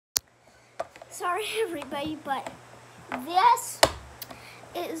Sorry everybody, but this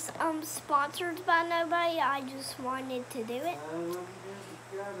is sponsored by nobody. I just wanted to do it.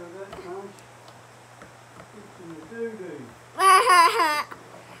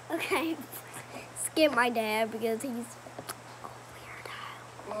 Okay, skip my dad because he's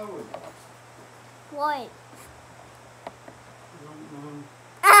a weirdo. What?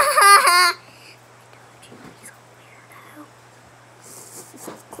 I told you he's a weirdo.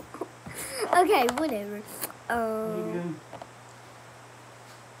 Okay, whatever.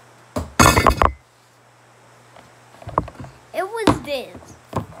 It was this.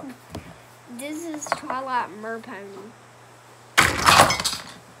 This is Twilight Merpony.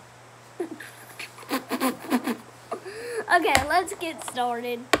 Okay, let's get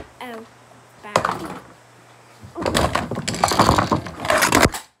started. Oh, bye.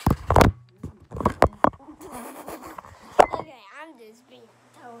 Okay, I'm just being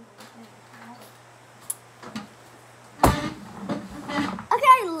told.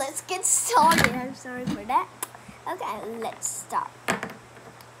 Okay, let's get started. I'm sorry for that. Okay, let's start.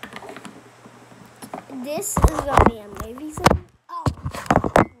 This is gonna be a movie scene. Oh,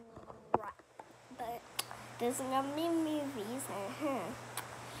 right. But this is gonna be movies.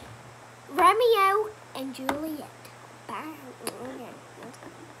 Romeo and Juliet. Bye. Okay, let's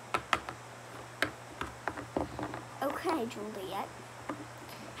go. Okay, Juliet.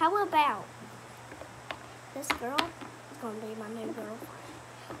 How about this girl is gonna be my new girlfriend?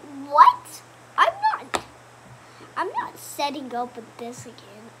 What? I'm not setting up with this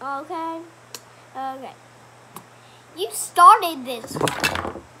again. Okay. Okay. You started this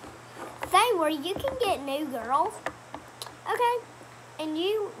thing where you can get new girls. Okay. And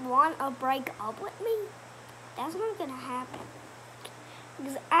you want to break up with me? That's not going to happen.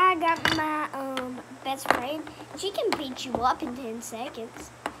 Because I got my best friend. She can beat you up in 10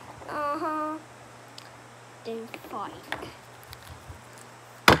 seconds. Then fight.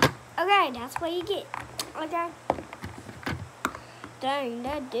 Okay, that's what you get. Okay. Dang,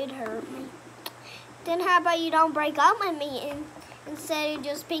 that did hurt me. Then how about you don't break up with me instead of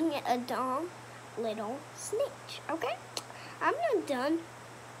just being a dumb little snitch, okay? I'm not done,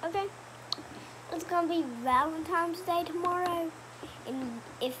 okay? It's gonna be Valentine's Day tomorrow. And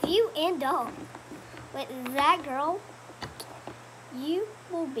if you end up with that girl, you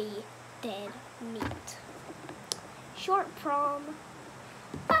will be dead meat. Short prom.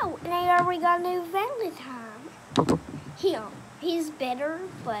 Oh, and I already got a new Valentine. He's better,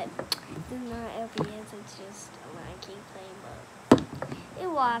 but it's not obvious. It's just when I keep playing, but it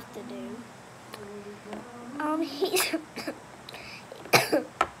will have to do.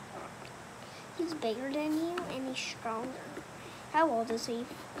 He's bigger than you and he's stronger. How old is he?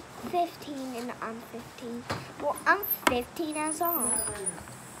 15 and I'm 15. Well, I'm 15 as well.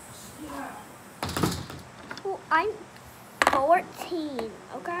 Well, I'm 14,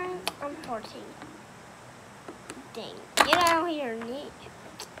 okay? I'm 14. Dang. Get out here, Nick.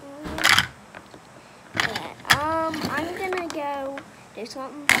 But, I'm gonna go do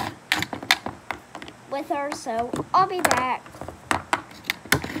something with her, so I'll be back.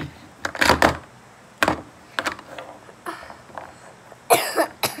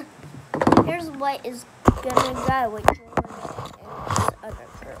 Here's what is gonna go with Jordan and this other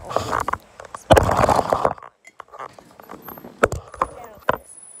girl.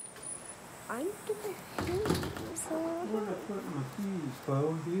 I'm gonna Where'd I put my keys, Bo?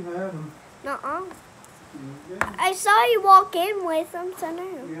 You had them. Nuh-uh. I saw you walk in with them, so no.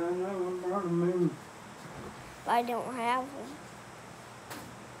 Yeah, I know. I brought them in. But I don't have them.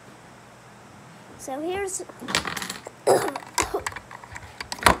 So here's... I'm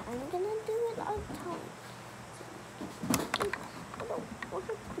gonna do it on top. I don't want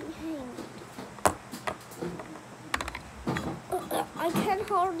to be hanged. I can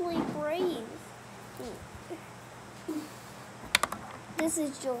hardly breathe. This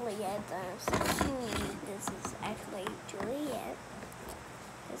is Juliet, though. So, this is actually Juliet.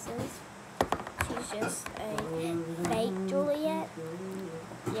 She's just a fake Juliet.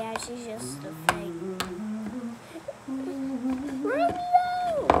 Yeah, she's just a fake.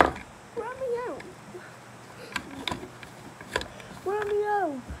 Romeo! Romeo!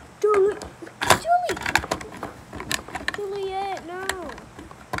 Romeo! Juliet! Juliet, no!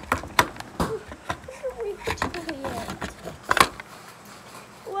 Juliet.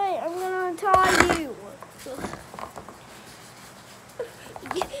 Wait, I'm gonna untie you.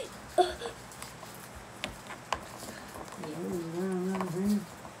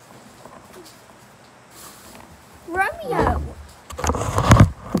 Romeo!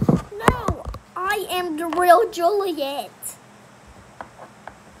 No, I am the real Juliet.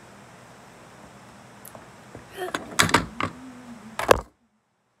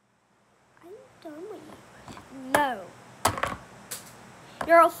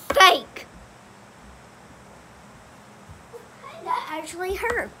 You're a fake. That actually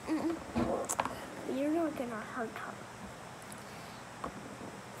hurt. You're not gonna hurt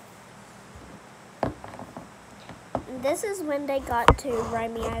her. This is when they got to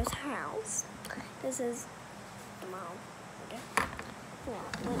Romeo's house. This is mom. Okay. Yeah,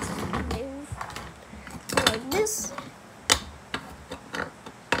 let's move like this.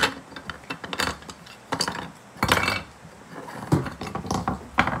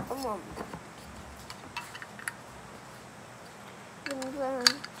 Romeo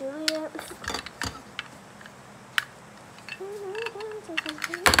and Juliet.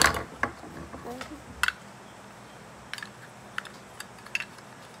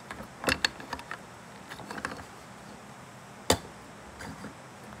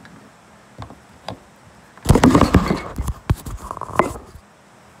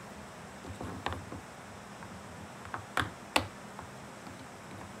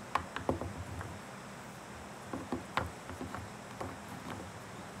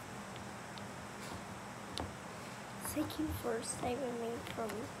 Thank you for saving me from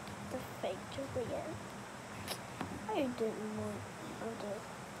the fake Juliet. I didn't want to,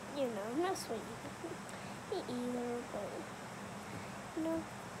 mess with you either, but,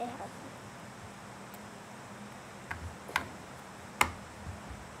 it happened.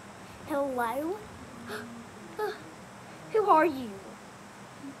 Hello? Who are you?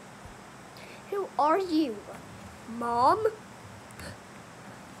 Who are you? Mom?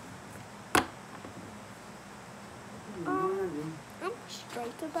 I'm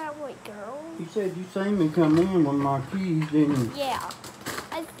straight about what, girl? You said you seen me come in with my keys, didn't you? Yeah.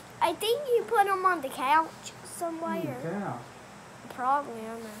 I think you put them on the couch somewhere. Yeah. Probably, I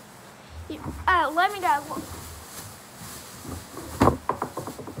don't know. Let me go.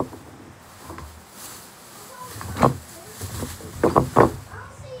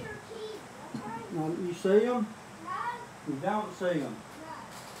 Now, you see them? No. You don't see them? No.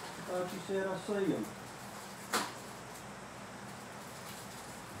 I thought you said I see them.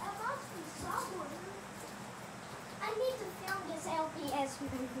 That must be somewhere. I need to film this LPS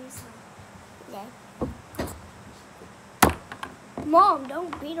movie. Yeah. Mom,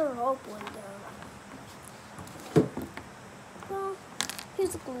 don't beat her up like that. Well,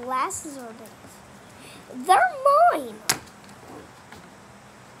 whose glasses are these? They're mine.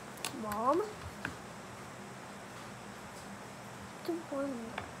 Mom? The one.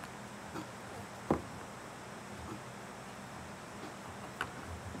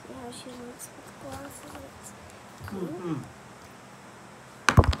 See how she looks with glasses? Mm-hmm.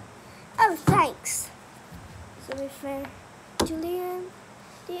 Oh, thanks. So we found Julian.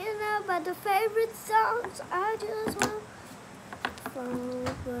 Do you know about the favorite songs? I just want fun,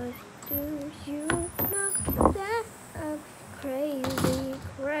 but do you know that I'm crazy,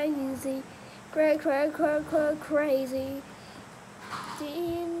 crazy, crazy? Do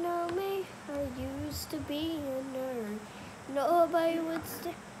you know me? I used to be a nerd. Nobody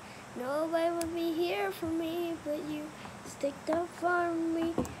would be here for me, but you sticked up for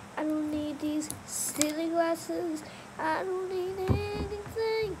me. I don't need these silly glasses. I don't need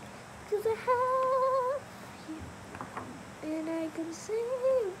anything, 'cause I have you. And I can see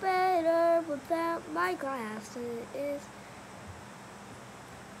better without my glasses. It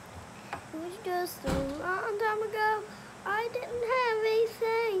was just a long time ago. I didn't have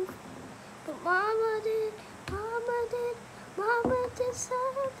anything, but Mama did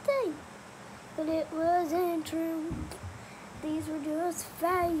something. But it wasn't true. These were just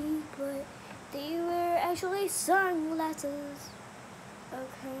fake, but they were actually sunglasses.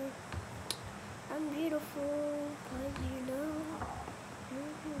 Okay, I'm beautiful, but you're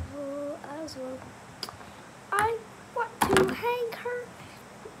beautiful as well. I want to hang her.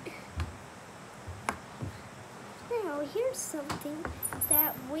 Now, here's something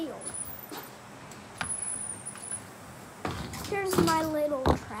that will. Here's my little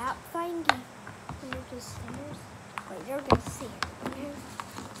trap thingy. You're just stairs. Wait, you're gonna see it.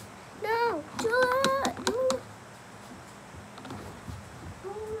 No, Juliet!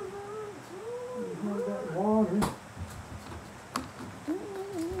 Heard that water.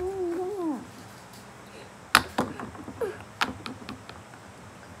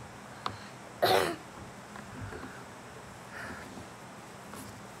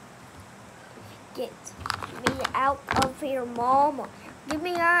 Get me out of here, Mama. Get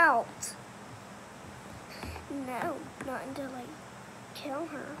me out. No, not until I kill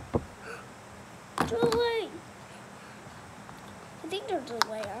her. Too late. I think there's a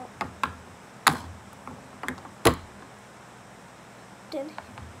way out. Then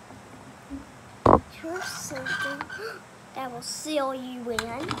here's something. that will seal you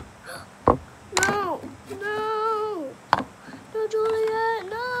in. No, no, no, Juliet,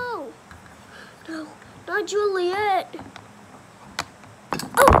 no, no, not Juliet.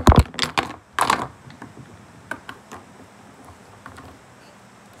 Oh.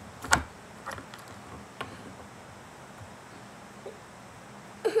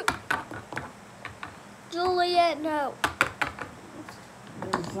 Juliet, no.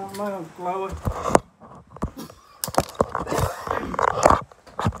 There's something else, Chloe.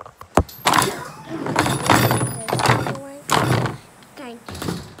 Thank you.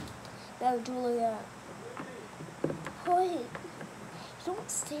 No, Juliet. What? You don't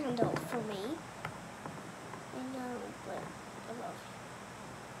stand up for me. I know, but I love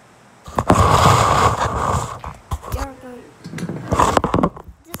you. You're going.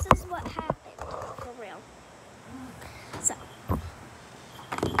 This is what happened, for real. So.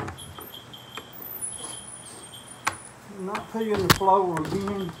 Not peeing the floor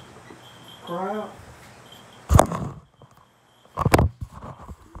again. Crap.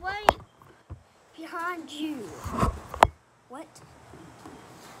 Wait. Behind you. What?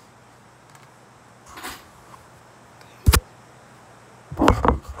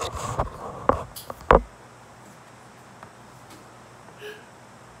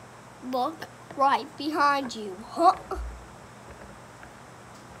 Look right behind you. Huh?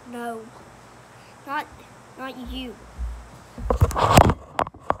 No. Not you. Wait,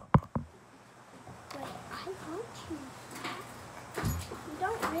 I want you back. You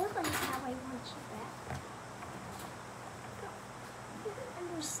don't realize how I want you back. You don't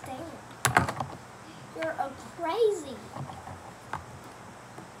understand. You're a crazy.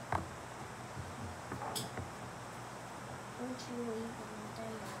 Don't you even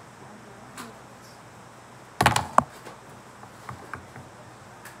dare have your hands.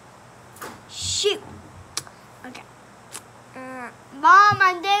 Shoot. Okay. Mom,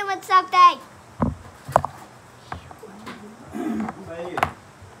 I'm doing something. Say it.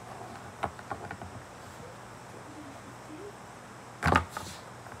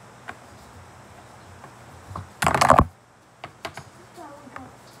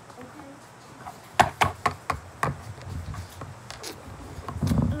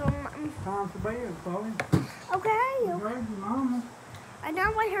 Time for bed, Chloe. Okay. You heard your mama. I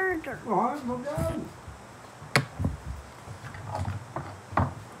know I heard her. All right, we'll go.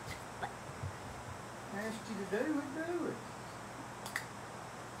 Asked you to do it, do it.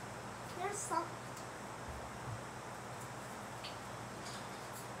 There's some.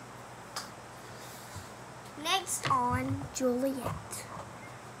 Next on Juliet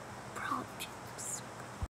Project.